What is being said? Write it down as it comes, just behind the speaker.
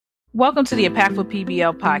Welcome to the Impactful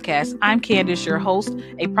PBL podcast. I'm Candice, your host,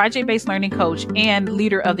 a project-based learning coach and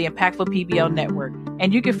leader of the Impactful PBL network.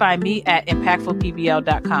 And you can find me at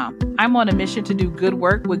impactfulpbl.com. I'm on a mission to do good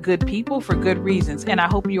work with good people for good reasons, and I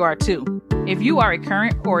hope you are too. If you are a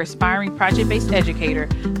current or aspiring project-based educator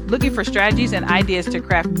looking for strategies and ideas to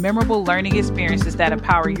craft memorable learning experiences that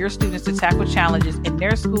empower your students to tackle challenges in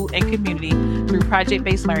their school and community through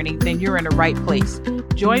project-based learning, then you're in the right place.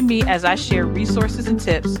 Join me as I share resources and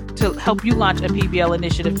tips to help you launch a PBL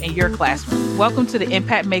initiative in your classroom. Welcome to the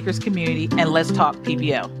Impact Makers community, and let's talk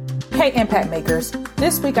PBL. Hey, Impact Makers.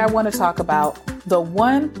 This week I want to talk about the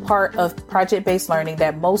one part of project-based learning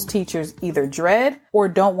that most teachers either dread or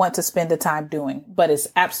don't want to spend the time doing, but is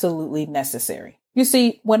absolutely necessary. You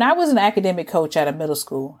see, when I was an academic coach at a middle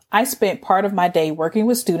school, I spent part of my day working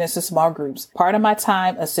with students in small groups, part of my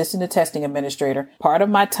time assisting the testing administrator, part of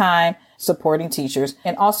my time supporting teachers,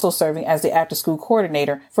 and also serving as the after-school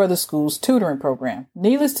coordinator for the school's tutoring program.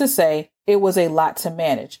 Needless to say, it was a lot to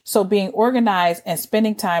manage. So being organized and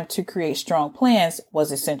spending time to create strong plans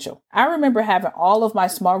was essential. I remember having all of my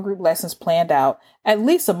small group lessons planned out at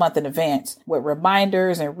least a month in advance with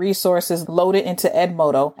reminders and resources loaded into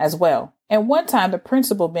Edmodo as well. And one time the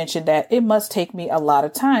principal mentioned that it must take me a lot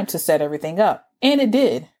of time to set everything up. And it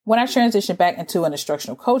did. When I transitioned back into an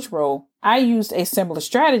instructional coach role, I used a similar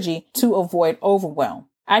strategy to avoid overwhelm.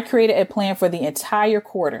 I created a plan for the entire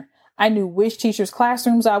quarter. I knew which teachers'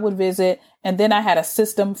 classrooms I would visit, and then I had a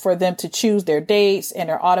system for them to choose their dates and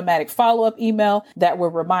their automatic follow-up email that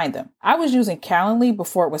would remind them. I was using Calendly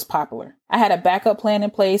before it was popular. I had a backup plan in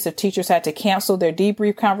place if teachers had to cancel their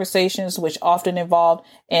debrief conversations, which often involved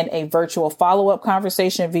in a virtual follow-up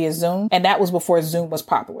conversation via Zoom, and that was before Zoom was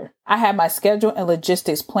popular. I had my schedule and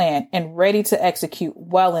logistics planned and ready to execute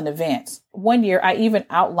well in advance. One year, I even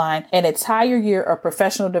outlined an entire year of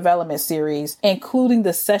professional development series, including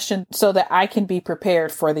the session so that I can be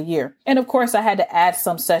prepared for the year. And of course, I had to add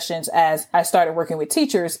some sessions as I started working with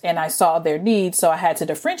teachers and I saw their needs, so I had to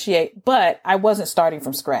differentiate, but I wasn't starting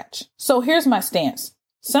from scratch. So here's my stance.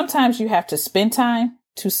 Sometimes you have to spend time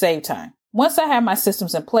to save time. Once I had my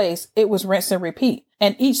systems in place, it was rinse and repeat,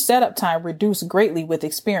 and each setup time reduced greatly with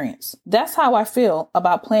experience. That's how I feel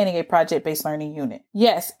about planning a project-based learning unit.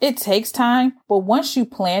 Yes, it takes time, but once you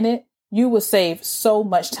plan it, you will save so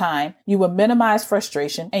much time, you will minimize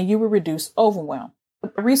frustration, and you will reduce overwhelm.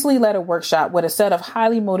 I recently led a workshop with a set of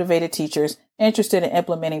highly motivated teachers interested in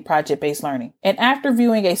implementing project-based learning. And after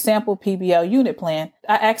viewing a sample PBL unit plan,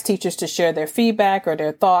 I asked teachers to share their feedback or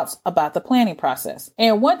their thoughts about the planning process.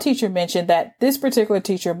 And one teacher mentioned that this particular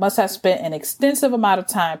teacher must have spent an extensive amount of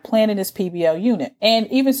time planning this PBL unit, and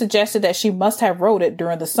even suggested that she must have wrote it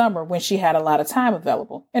during the summer when she had a lot of time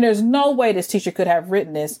available. And there's no way this teacher could have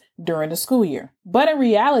written this during the school year. But in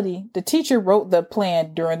reality, the teacher wrote the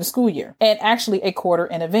plan during the school year, and actually a quarter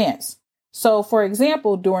in advance. So, for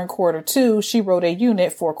example, during quarter 2, she wrote a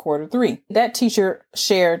unit for quarter 3. That teacher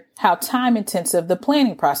shared how time intensive the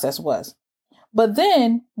planning process was. But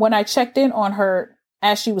then when I checked in on her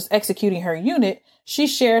as she was executing her unit, she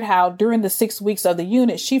shared how during the 6 weeks of the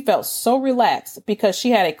unit, she felt so relaxed because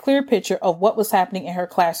she had a clear picture of what was happening in her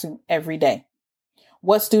classroom every day,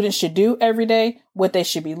 what students should do every day, what they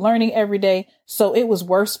should be learning every day. So it was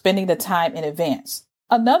worth spending the time in advance.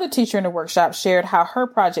 Another teacher in the workshop shared how her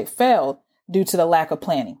project failed due to the lack of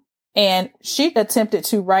planning. And she attempted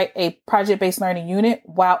to write a project-based learning unit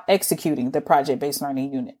while executing the project-based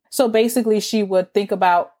learning unit. So basically, she would think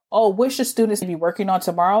about, what should students be working on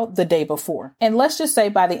tomorrow the day before? And let's just say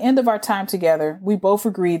by the end of our time together, we both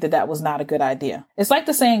agreed that that was not a good idea. It's like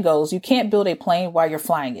the saying goes, you can't build a plane while you're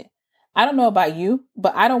flying it. I don't know about you,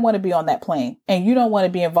 but I don't want to be on that plane. And you don't want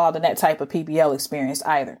to be involved in that type of PBL experience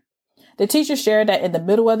either. The teacher shared that in the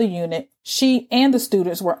middle of the unit, she and the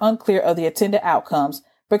students were unclear of the intended outcomes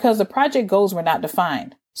because the project goals were not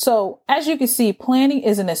defined. So, as you can see, planning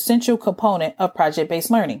is an essential component of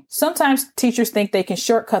project-based learning. Sometimes teachers think they can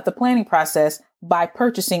shortcut the planning process by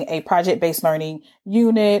purchasing a project-based learning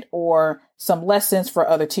unit or some lessons for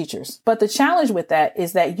other teachers. But the challenge with that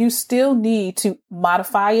is that you still need to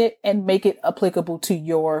modify it and make it applicable to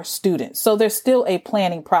your students. So there's still a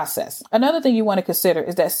planning process. Another thing you want to consider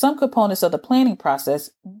is that some components of the planning process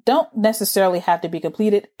don't necessarily have to be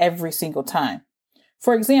completed every single time.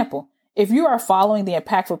 For example, if you are following the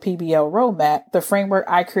Impactful PBL roadmap, the framework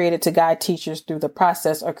I created to guide teachers through the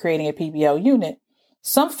process of creating a PBL unit,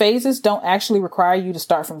 some phases don't actually require you to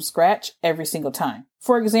start from scratch every single time.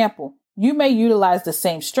 For example, you may utilize the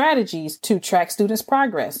same strategies to track students'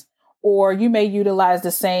 progress, or you may utilize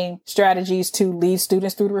the same strategies to lead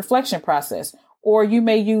students through the reflection process, or you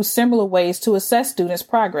may use similar ways to assess students'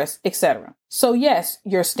 progress, etc. So yes,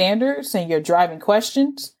 your standards and your driving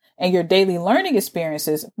questions and your daily learning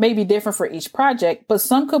experiences may be different for each project, but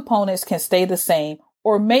some components can stay the same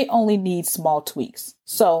or may only need small tweaks.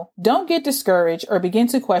 So don't get discouraged or begin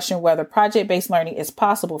to question whether project-based learning is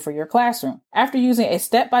possible for your classroom. After using a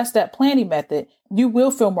step-by-step planning method, you will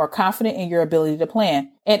feel more confident in your ability to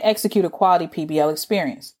plan and execute a quality PBL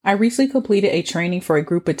experience. I recently completed a training for a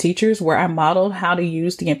group of teachers where I modeled how to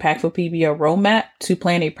use the Impactful PBL roadmap to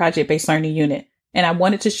plan a project-based learning unit, and I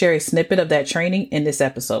wanted to share a snippet of that training in this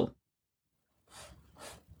episode.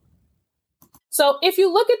 So if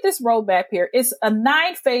you look at this roadmap here, it's a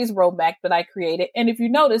 9-phase roadmap that I created. And if you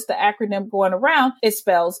notice the acronym going around, it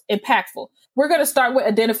spells impactful. We're going to start with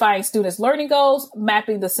identifying students' learning goals,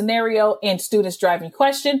 mapping the scenario and students' driving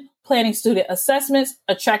question, planning student assessments,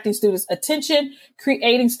 attracting students' attention,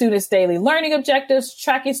 creating students' daily learning objectives,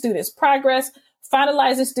 tracking students' progress,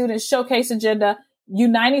 finalizing students' showcase agenda,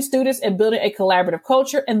 uniting students and building a collaborative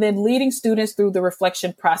culture, and then leading students through the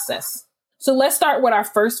reflection process. So let's start with our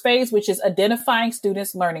first phase, which is identifying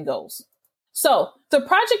students' learning goals. So the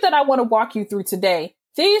project that I want to walk you through today,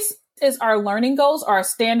 these is our learning goals, our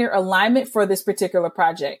standard alignment for this particular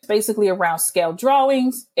project, basically around scale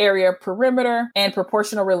drawings, area perimeter, and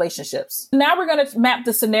proportional relationships. Now we're going to map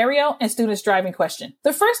the scenario and students' driving question.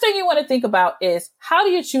 The first thing you want to think about is how do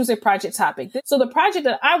you choose a project topic? So the project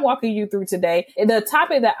that I'm walking you through today, the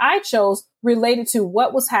topic that I chose related to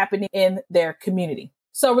what was happening in their community.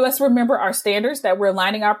 So let's remember our standards that we're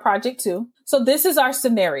aligning our project to. So this is our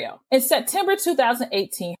scenario. In September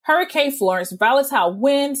 2018, Hurricane Florence, volatile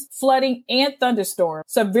winds, flooding, and thunderstorms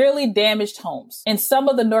severely damaged homes in some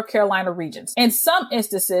of the North Carolina regions. In some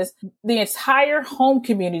instances, the entire home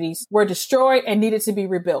communities were destroyed and needed to be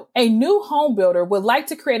rebuilt. A new home builder would like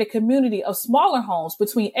to create a community of smaller homes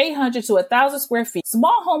between 800 to 1,000 square feet.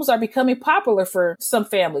 Small homes are becoming popular for some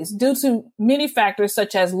families due to many factors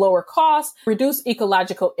such as lower costs, reduced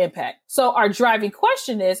ecological impact. So our driving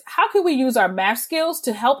question is, how can we use our math skills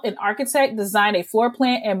to help an architect design a floor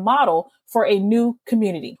plan and model for a new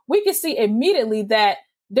community? We can see immediately that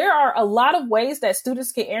there are a lot of ways that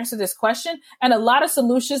students can answer this question and a lot of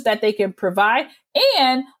solutions that they can provide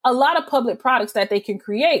and a lot of public products that they can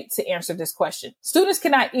create to answer this question. Students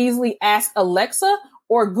cannot easily ask Alexa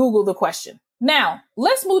or Google the question. Now,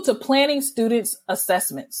 let's move to planning students'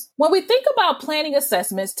 assessments. When we think about planning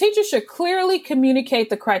assessments, teachers should clearly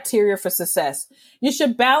communicate the criteria for success. You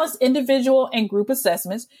should balance individual and group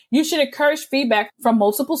assessments. You should encourage feedback from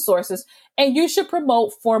multiple sources, and you should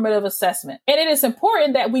promote formative assessment. And it is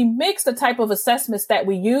important that we mix the type of assessments that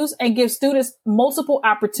we use and give students multiple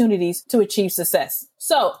opportunities to achieve success.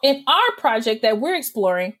 So in our project that we're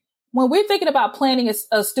exploring, when we're thinking about planning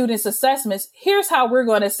a students' assessments, here's how we're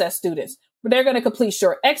going to assess students. They're going to complete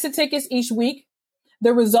short exit tickets each week.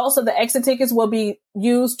 The results of the exit tickets will be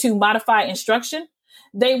used to modify instruction.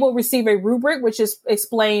 They will receive a rubric, which is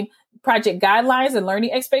explain project guidelines and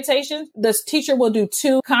learning expectations. The teacher will do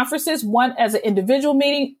 2 conferences, one as an individual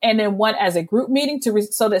meeting and then one as a group meeting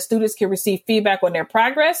so that students can receive feedback on their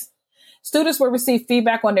progress. Students will receive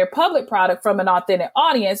feedback on their public product from an authentic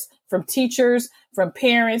audience, from teachers, from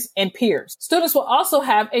parents, and peers. Students will also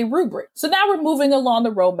have a rubric. So now we're moving along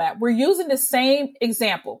the roadmap. We're using the same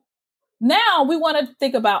example. Now we want to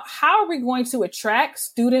think about how are we going to attract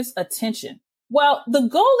students' attention? Well, the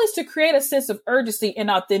goal is to create a sense of urgency and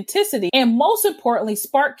authenticity, and most importantly,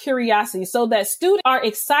 spark curiosity so that students are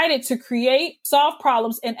excited to create, solve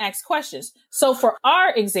problems, and ask questions. So for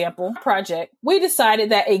our example project, we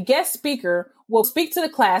decided that a guest speaker will speak to the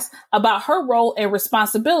class about her role and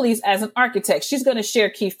responsibilities as an architect. She's going to share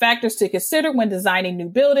key factors to consider when designing new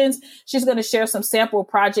buildings. She's going to share some sample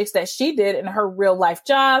projects that she did in her real life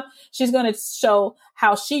job. She's going to show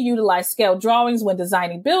how she utilized scale drawings when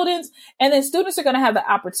designing buildings. And then students are going to have the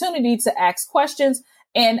opportunity to ask questions.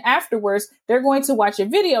 And afterwards, they're going to watch a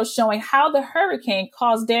video showing how the hurricane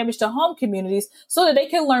caused damage to home communities so that they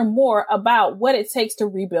can learn more about what it takes to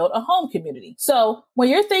rebuild a home community. So when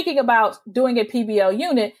you're thinking about doing a PBL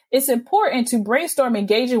unit, it's important to brainstorm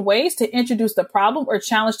engaging ways to introduce the problem or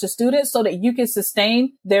challenge to students so that you can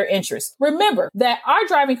sustain their interest. Remember that our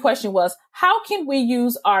driving question was, how can we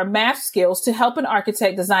use our math skills to help an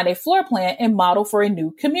architect design a floor plan and model for a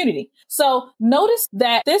new community? So notice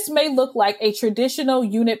that this may look like a traditional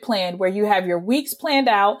unit plan where you have your weeks planned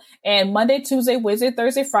out and Monday, Tuesday, Wednesday,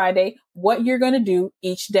 Thursday, Friday, what you're going to do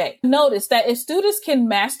each day. Notice that if students can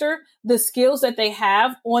master the skills that they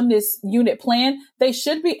have on this unit plan, they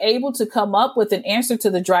should be able to come up with an answer to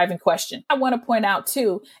the driving question. I want to point out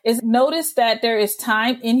too is notice that there is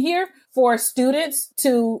time in here for students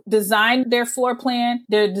to design their floor plan,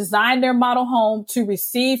 to design their model home, to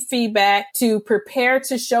receive feedback, to prepare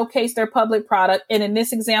to showcase their public product. And in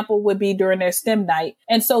this example would be during their STEM night.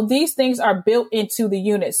 And so these things are built into the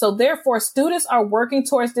unit. So therefore, students are working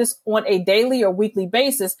towards this on a daily or weekly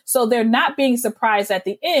basis. So they're not being surprised at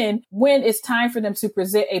the end when it's time for them to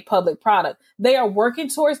present a public product. They are working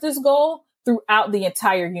towards this goal throughout the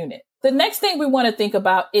entire unit. The next thing we want to think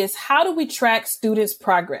about is how do we track students'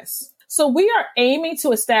 progress? So we are aiming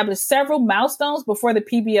to establish several milestones before the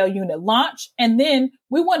PBL unit launch, and then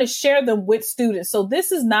we want to share them with students. So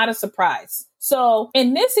this is not a surprise. So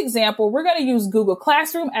in this example, we're going to use Google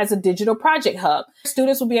Classroom as a digital project hub.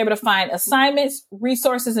 Students will be able to find assignments,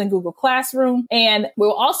 resources in Google Classroom, and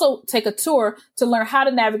we'll also take a tour to learn how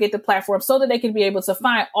to navigate the platform so that they can be able to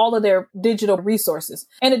find all of their digital resources.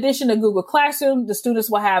 In addition to Google Classroom, the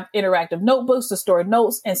students will have interactive notebooks to store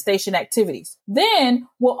notes and station activities. Then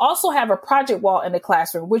we'll also have a project wall in the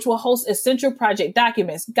classroom, which will host essential project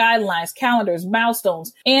documents, guidelines, calendars,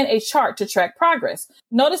 milestones, and a chart to track progress.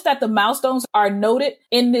 Notice that the milestones are noted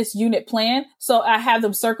in this unit plan. So I have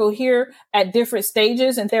them circled here at different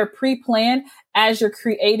stages, and they're pre-planned as you're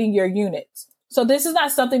creating your units. So this is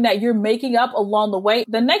not something that you're making up along the way.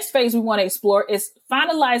 The next phase we want to explore is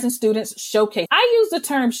finalizing students' showcase. I use the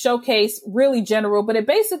term showcase really general, but it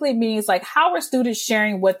basically means like how are students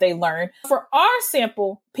sharing what they learned. For our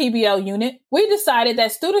sample PBL unit, we decided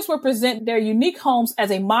that students will present their unique homes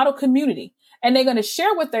as a model community. And they're going to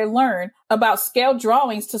share what they learned about scale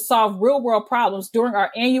drawings to solve real world problems during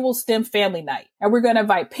our annual STEM family night. And we're going to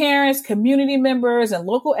invite parents, community members, and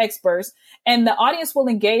local experts. And the audience will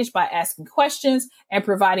engage by asking questions and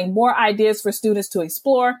providing more ideas for students to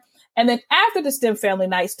explore. And then after the STEM family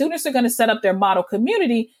night, students are going to set up their model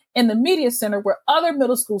community in the media center where other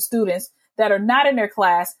middle school students that are not in their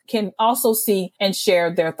class can also see and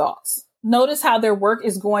share their thoughts. Notice how their work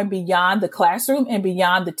is going beyond the classroom and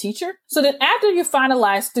beyond the teacher. So then after you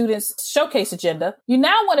finalize students' showcase agenda, you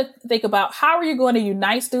now want to think about how are you going to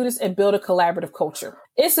unite students and build a collaborative culture.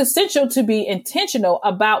 It's essential to be intentional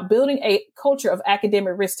about building a culture of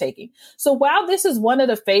academic risk-taking. So while this is one of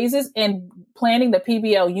the phases in planning the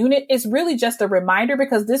PBL unit, it's really just a reminder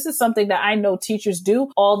because this is something that I know teachers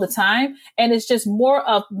do all the time. And it's just more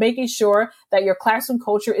of making sure that your classroom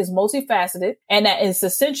culture is multifaceted and that it's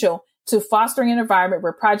essential to fostering an environment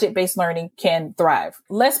where project-based learning can thrive.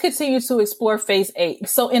 Let's continue to explore phase 8.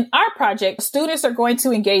 So in our project, students are going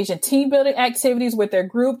to engage in team building activities with their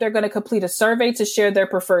group. They're going to complete a survey to share their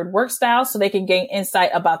preferred work style so they can gain insight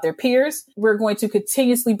about their peers. We're going to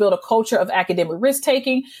continuously build a culture of academic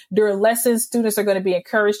risk-taking. During lessons, students are going to be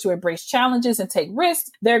encouraged to embrace challenges and take risks.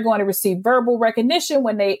 They're going to receive verbal recognition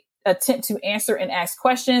when they attempt to answer and ask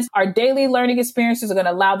questions. Our daily learning experiences are going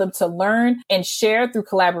to allow them to learn and share through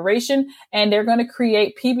collaboration. And they're going to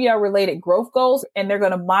create PBL related growth goals, and they're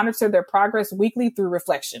going to monitor their progress weekly through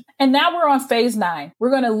reflection. And now we're on phase 9.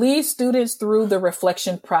 We're going to lead students through the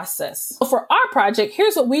reflection process. So for our project,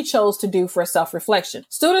 here's what we chose to do for self-reflection.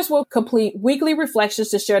 Students will complete weekly reflections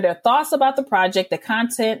to share their thoughts about the project, the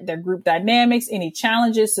content, their group dynamics, any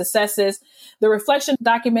challenges, successes. The reflection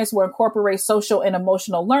documents will incorporate social and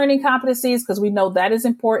emotional learning competencies because we know that is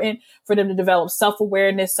important for them to develop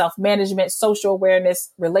self-awareness, self-management, social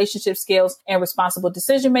awareness, relationship skills, and responsible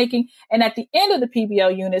decision-making. And at the end of the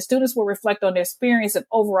PBL unit, students will reflect on their experience of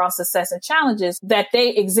overall success and challenges that they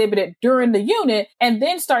exhibited during the unit, and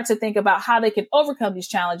then start to think about how they can overcome these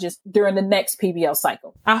challenges during the next PBL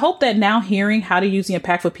cycle. I hope that now hearing how to use the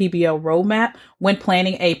Impactful PBL roadmap when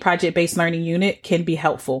planning a project-based learning unit can be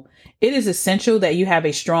helpful. It is essential that you have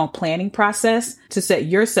a strong planning process to set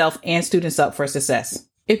yourself and students up for success.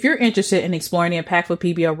 If you're interested in exploring the Impactful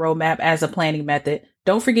PBL roadmap as a planning method,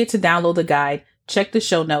 don't forget to download the guide, check the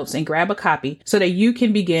show notes, and grab a copy so that you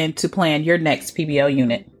can begin to plan your next PBL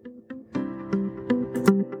unit.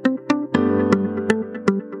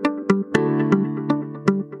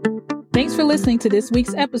 Thanks for listening to this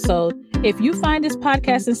week's episode. If you find this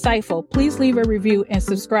podcast insightful, please leave a review and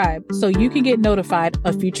subscribe so you can get notified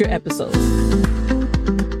of future episodes.